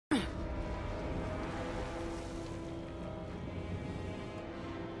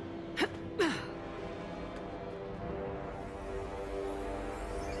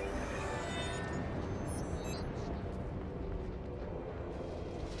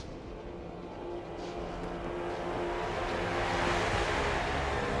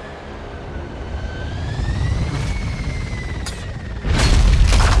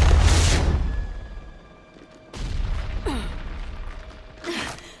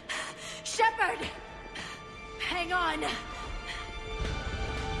Shepard! Hang on!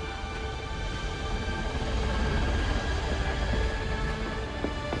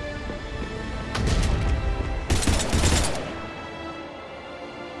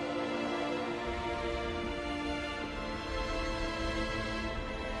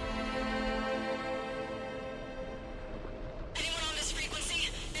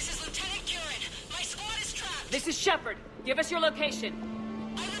 This is Shepard. Give us your location.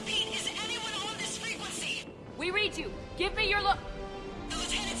 I repeat, is anyone on this frequency? We read you. Give me your The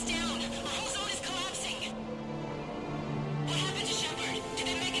lieutenant's down. Our whole zone is collapsing. What happened to Shepard? Did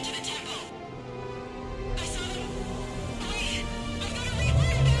they make it to the temple? I saw them. Wait, I've got a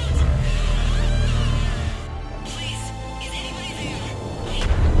replay about. Please, is anybody there? Wait,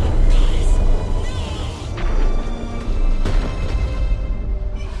 goddess,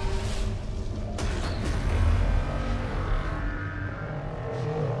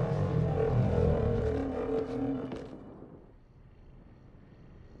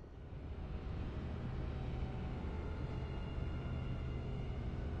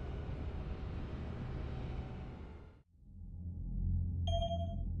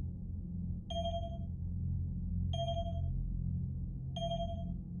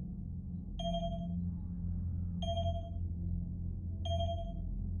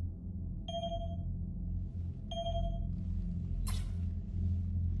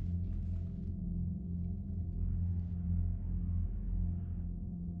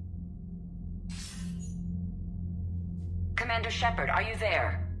 Commander Shepard, are you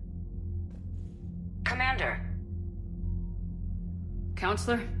there? Commander?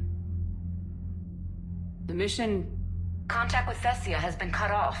 Counselor? The mission... Contact with Thessia has been cut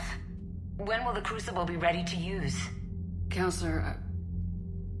off. When will the Crucible be ready to use? Counselor,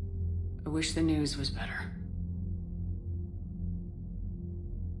 I wish the news was better.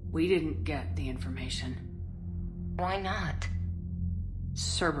 We didn't get the information. Why not?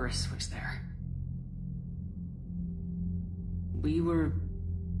 Cerberus was there. We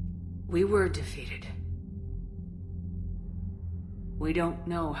were defeated. We don't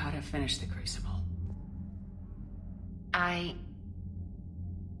know how to finish the Crucible. I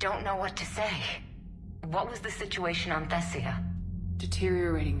don't know what to say. What was the situation on Thessia?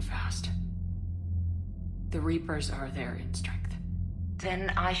 Deteriorating fast. The Reapers are there in strength.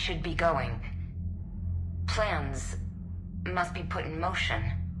 Then I should be going. Plans must be put in motion.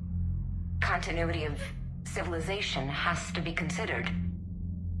 Continuity of civilization has to be considered.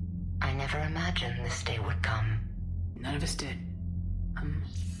 I never imagined this day would come. None of us did.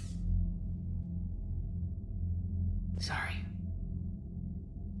 Sorry.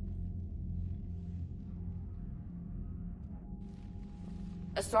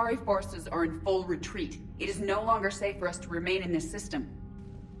 Asari forces are in full retreat. It is no longer safe for us to remain in this system.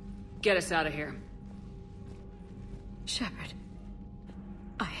 Get us out of here. Shepard.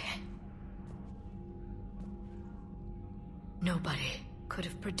 Nobody could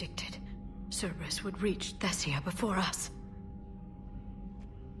have predicted Cerberus would reach Thessia before us.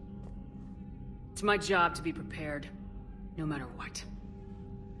 It's my job to be prepared, no matter what.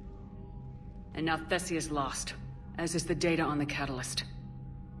 And now Thessia's lost, as is the data on the catalyst.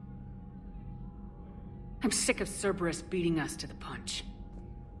 I'm sick of Cerberus beating us to the punch.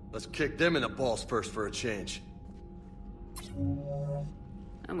 Let's kick them in the balls first for a change.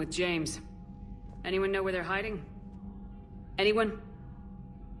 I'm with James. Anyone know where they're hiding? Anyone?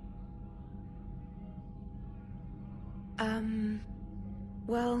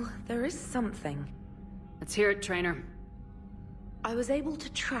 Well, there is something. Let's hear it, Trainer. I was able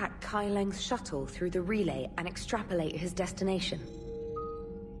to track Kai Leng's shuttle through the relay and extrapolate his destination.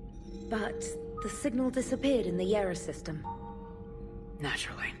 But the signal disappeared in the Yera system.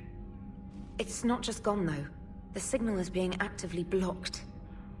 Naturally. It's not just gone, though. The signal is being actively blocked.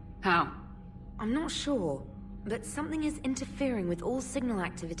 How? I'm not sure, but something is interfering with all signal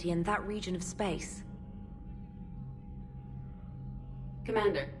activity in that region of space.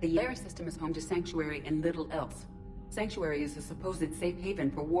 Commander, the Yera system is home to Sanctuary and little else. Sanctuary is a supposed safe haven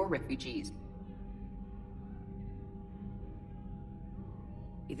for war refugees.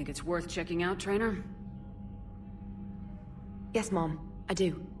 You think it's worth checking out, Trainer? Yes, Mom, I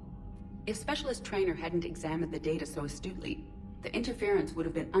do. If Specialist Trainer hadn't examined the data so astutely, the interference would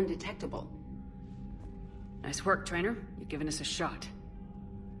have been undetectable. Nice work, Trainer. You've given us a shot.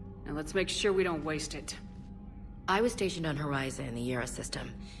 Now let's make sure we don't waste it. I was stationed on Horizon in the Yera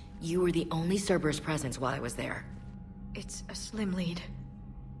system. You were the only Cerberus presence while I was there. It's a slim lead.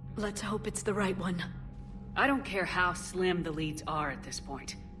 Let's hope it's the right one. I don't care how slim the leads are at this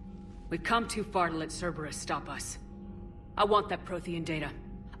point. We've come too far to let Cerberus stop us. I want that Prothean data.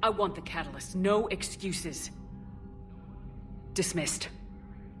 I want the catalyst. No excuses. Dismissed.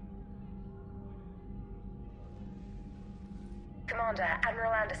 Commander,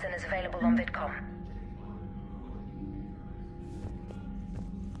 Admiral Anderson is available on VidCom.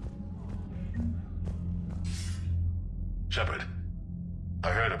 Shepard,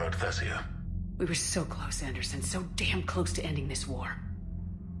 I heard about Thessia. We were so close, Anderson. So damn close to ending this war.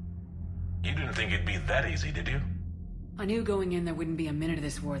 You didn't think it'd be that easy, did you? I knew going in there wouldn't be a minute of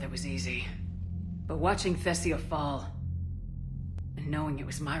this war that was easy. But watching Thessia fall, and knowing it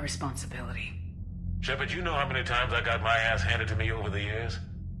was my responsibility. Shepard, you know how many times I got my ass handed to me over the years?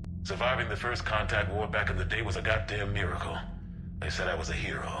 Surviving the first contact war back in the day was a goddamn miracle. They said I was a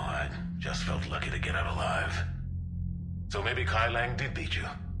hero. I just felt lucky to get out alive. So maybe Kai Lang did beat you.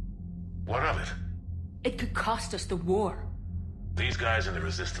 What of it? It could cost us the war. These guys in the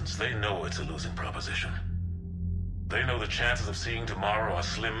Resistance, they know it's a losing proposition. They know the chances of seeing tomorrow are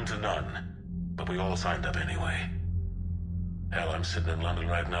slim to none. But we all signed up anyway. Hell, I'm sitting in London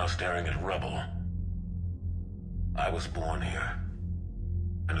right now staring at rubble. I was born here.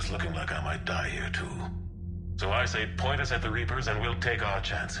 And it's looking like I might die here too. So I say point us at the Reapers and we'll take our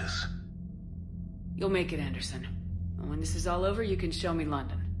chances. You'll make it, Anderson. And when this is all over, you can show me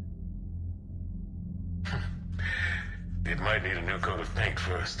London. It might need a new coat of paint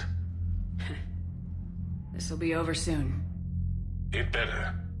first. This'll be over soon. It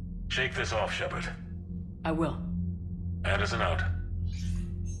better. Shake this off, Shepard. I will. Anderson out.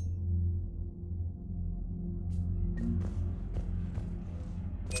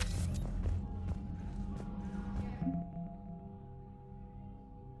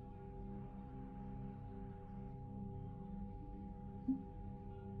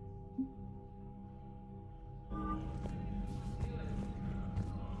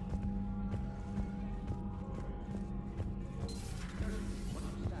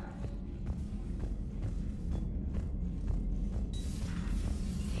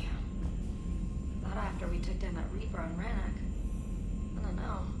 We took down that Reaper on Rannoch. I don't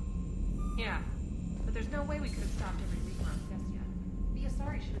know. Yeah, but there's no way we could have stopped every Reaper on Thessia. The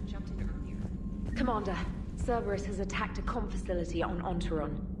Asari should have jumped in earlier. Commander, Cerberus has attacked a comm facility on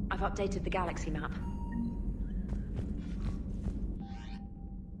Ontaron. I've updated the galaxy map.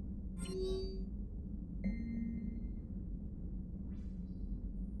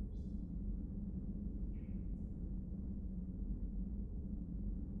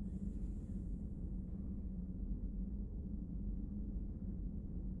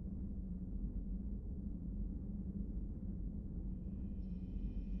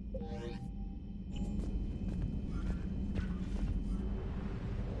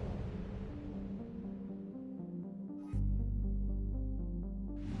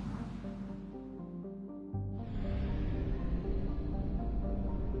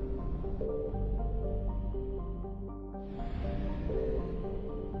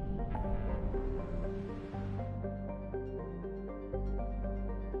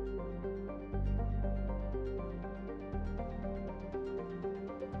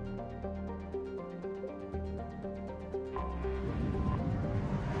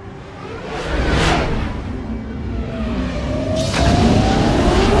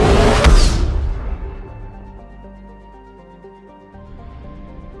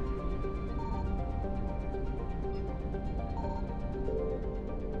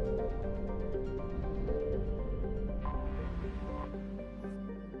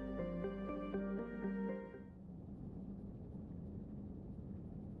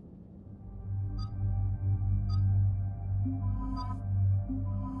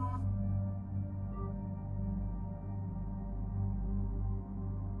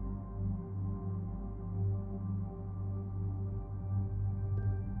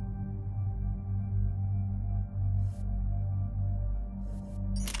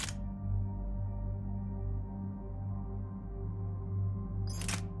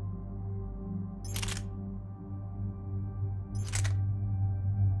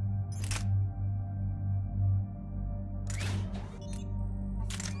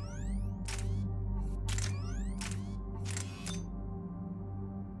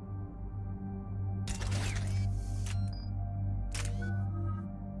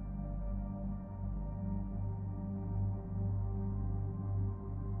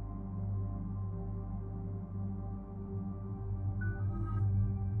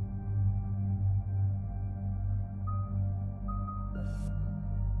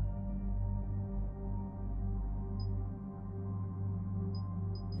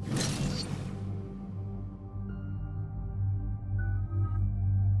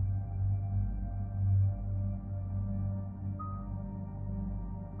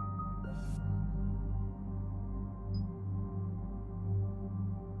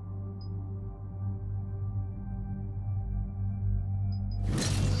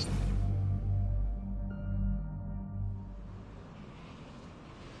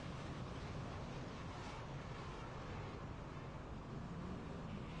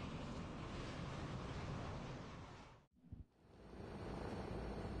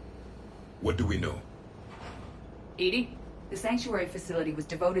 What do we know? Edie? The sanctuary facility was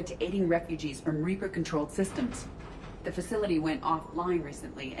devoted to aiding refugees from Reaper-controlled systems. The facility went offline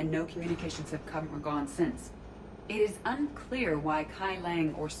recently, and no communications have come or gone since. It is unclear why Kai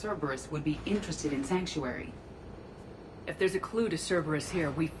Lang or Cerberus would be interested in Sanctuary. If there's a clue to Cerberus here,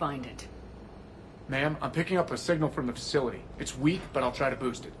 we find it. Ma'am, I'm picking up a signal from the facility. It's weak, but I'll try to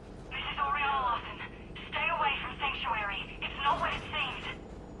boost it. This is Oriana Lawson. Stay away from Sanctuary. It's not what it seems.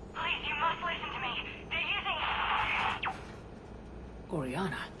 Please, you must listen to me. They're using...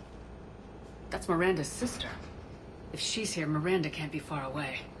 Oriana? That's Miranda's sister. If she's here, Miranda can't be far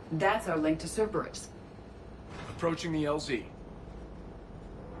away. That's our link to Cerberus. Approaching the LZ.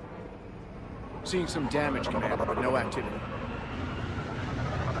 Seeing some damage, Commander, but no activity.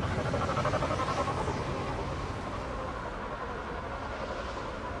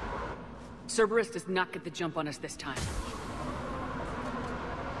 Cerberus does not get the jump on us this time.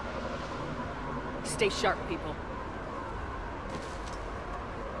 Stay sharp, people.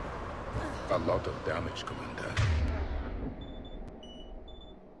 A lot of damage, Commander.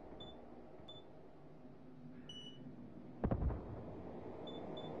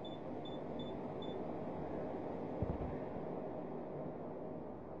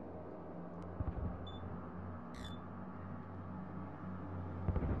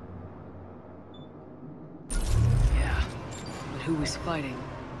 Yeah, but who was fighting?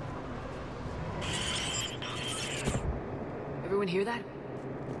 Everyone hear that?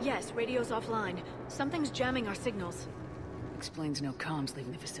 Yes, radio's offline. Something's jamming our signals. Explains no comms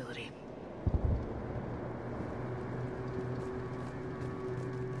leaving the facility.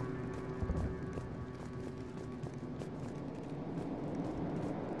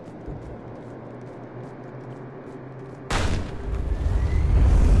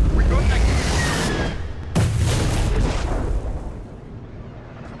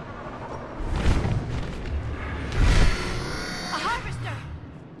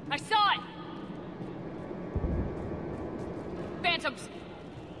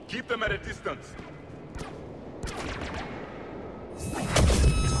 Keep them at a distance.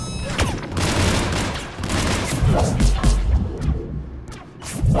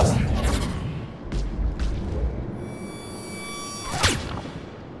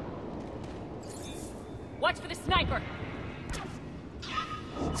 Watch for the sniper!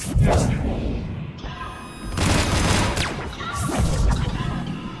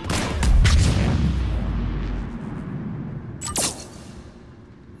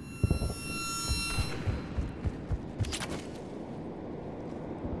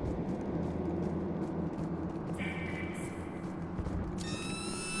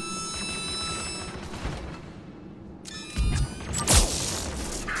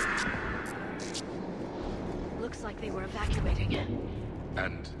 Looks like they were evacuating.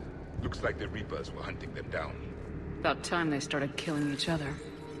 And looks like the Reapers were hunting them down. About time they started killing each other.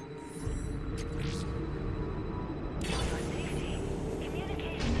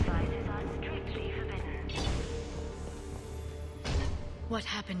 Communication devices are strictly forbidden. What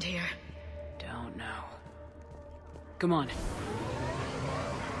happened here? Don't know. Come on.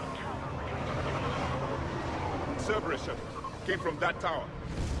 Cerberus shuttle came from that tower.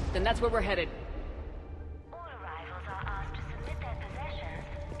 Then that's where we're headed. All arrivals are asked to submit their possessions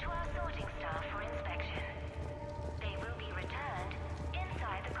to our sorting staff for inspection. They will be returned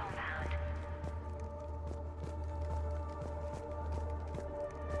inside the compound.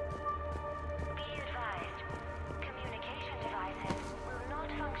 Be advised, communication devices will not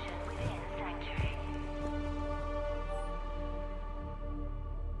function within Sanctuary.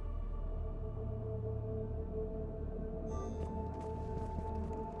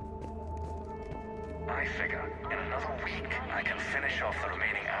 I figure in another week I can finish off the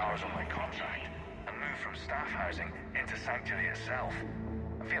remaining hours on my contract and move from staff housing into Sanctuary itself.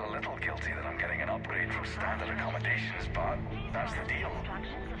 I feel a little guilty that I'm getting an upgrade from standard accommodations, but that's the deal.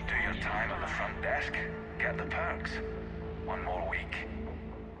 Do your time at the front desk, get the perks. One more week.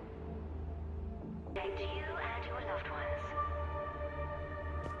 Thank you and your loved ones.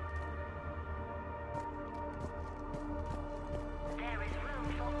 There is room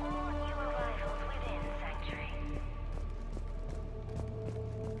for all new arrivals within Sanctuary.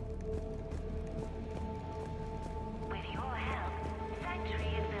 With your help,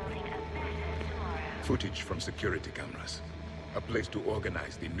 Sanctuary is building a better tomorrow. Footage from security cameras. A place to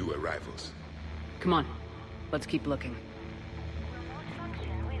organize the new arrivals. Come on. Let's keep looking. Will not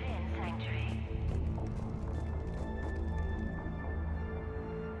function within Sanctuary.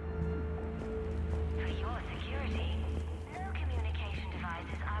 For your security, no communication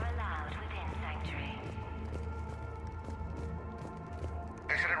devices are allowed within Sanctuary.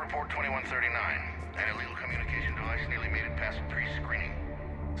 Incident Report 2139. An illegal communication device nearly made it past pre-screening.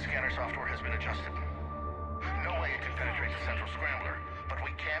 Scanner software has been adjusted. No way it can penetrate the central scrambler, but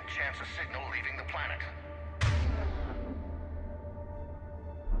we can't chance a signal leaving the planet.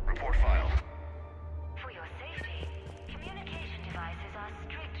 Report filed. For your safety, communication devices are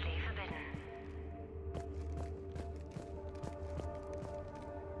strictly forbidden.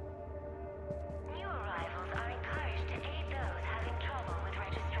 New arrivals are encouraged to aid those having trouble with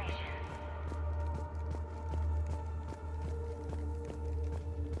registration.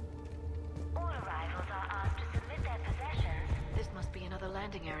 All arrivals are asked to submit their possessions. This must be another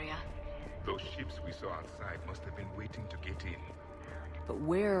landing area. Those ships we saw outside must have been waiting to get in. But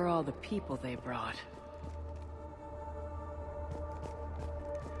where are all the people they brought?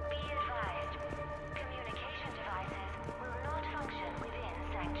 Be advised, communication devices will not function within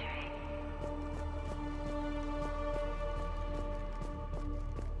Sanctuary.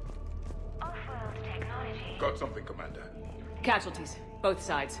 Off-world technology. Got something, Commander. Casualties, both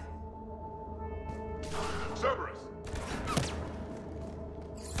sides. Cerberus!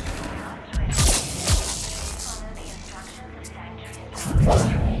 Follow the instructions of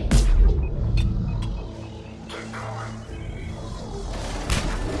Sanctuary.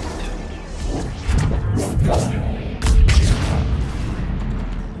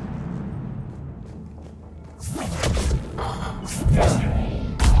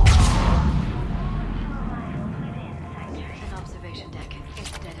 An observation deck.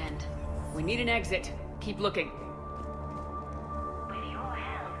 It's dead end. We need an exit. Keep looking. With your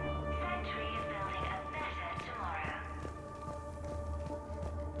help, Sanctuary is building a better tomorrow.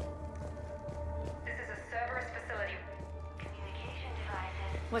 This is a Cerberus facility. Communication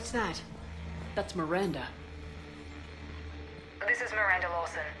devices. What's that? That's Miranda. This is Miranda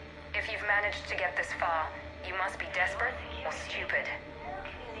Lawson. If you've managed to get this far, you must be desperate or stupid.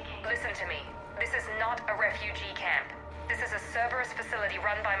 Listen to me. This is not a refugee camp. This is a Cerberus facility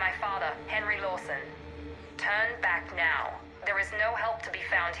run by my father, Henry Lawson. Turn back now. There is no help to be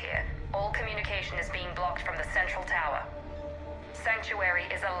found here. All communication is being blocked from the central tower. Sanctuary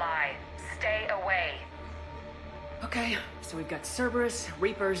is a lie. Stay away. Okay, so we've got Cerberus,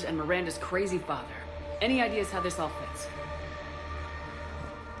 Reapers, and Miranda's crazy father. Any ideas how this all fits?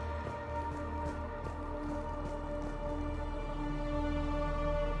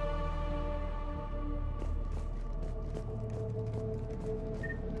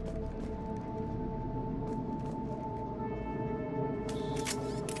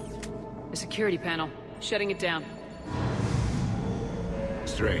 The security panel. Shutting it down.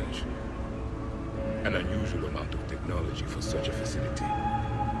 Strange. An unusual amount of technology for such a facility.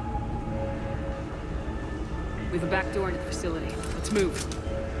 We have a back door into the facility. Let's move.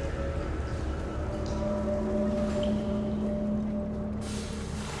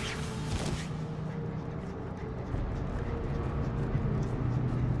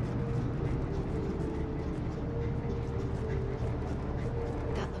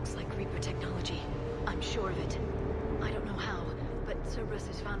 That looks like Reaper technology. I'm sure of it. I don't know how, but Cerberus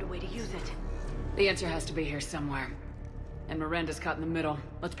has found a way to use it. The answer has to be here somewhere. And Miranda's caught in the middle.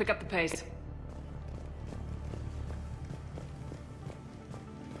 Let's pick up the pace.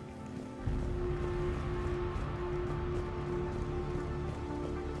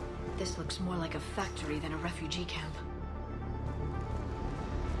 This looks more like a factory than a refugee camp.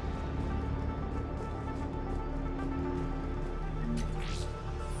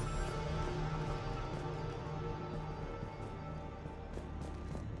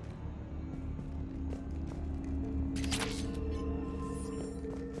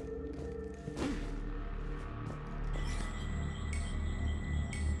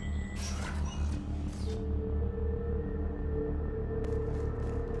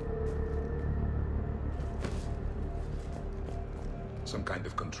 Some kind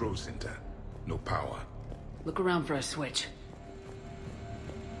of control center. No power. Look around for a switch.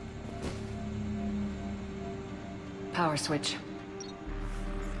 Power switch.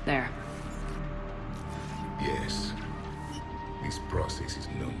 There. Yes. This process is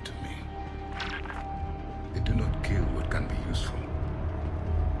known to me. They do not kill what can be useful.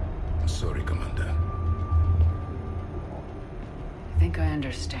 I'm sorry, Commander. I think I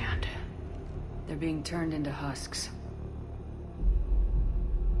understand. They're being turned into husks.